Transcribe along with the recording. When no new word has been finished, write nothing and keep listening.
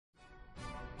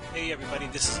Hey everybody,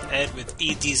 this is Ed with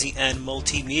EDZN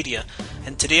Multimedia,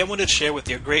 and today I wanted to share with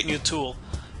you a great new tool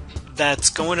that's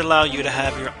going to allow you to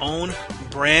have your own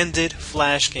branded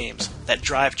Flash games that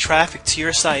drive traffic to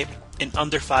your site in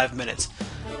under 5 minutes.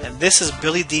 And this is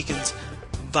Billy Deacon's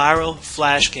Viral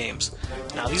Flash Games.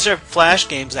 Now these are Flash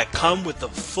games that come with the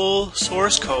full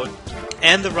source code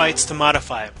and the rights to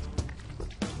modify it.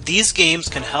 These games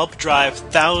can help drive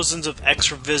thousands of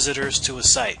extra visitors to a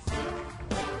site.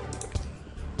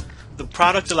 The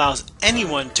product allows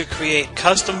anyone to create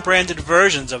custom branded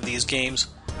versions of these games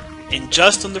in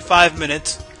just under 5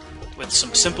 minutes with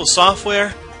some simple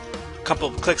software, a couple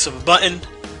of clicks of a button,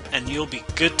 and you'll be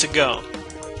good to go.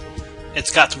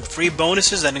 It's got some free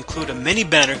bonuses that include a mini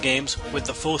banner games with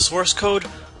the full source code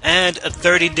and a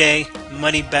 30-day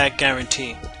money-back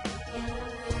guarantee.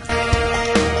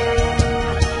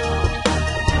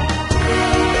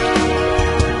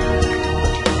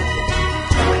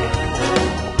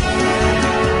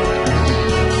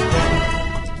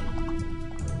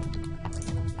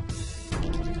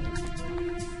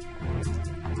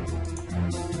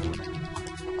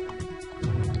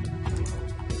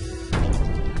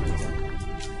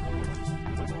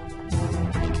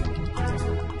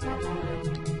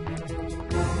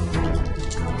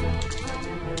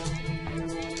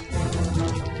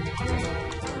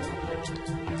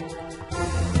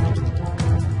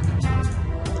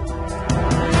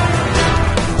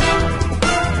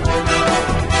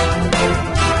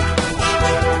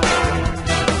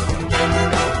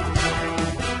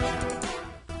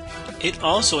 It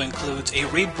also includes a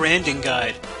rebranding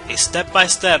guide, a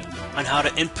step-by-step on how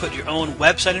to input your own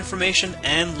website information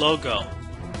and logo.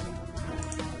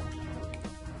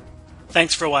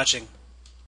 Thanks for watching.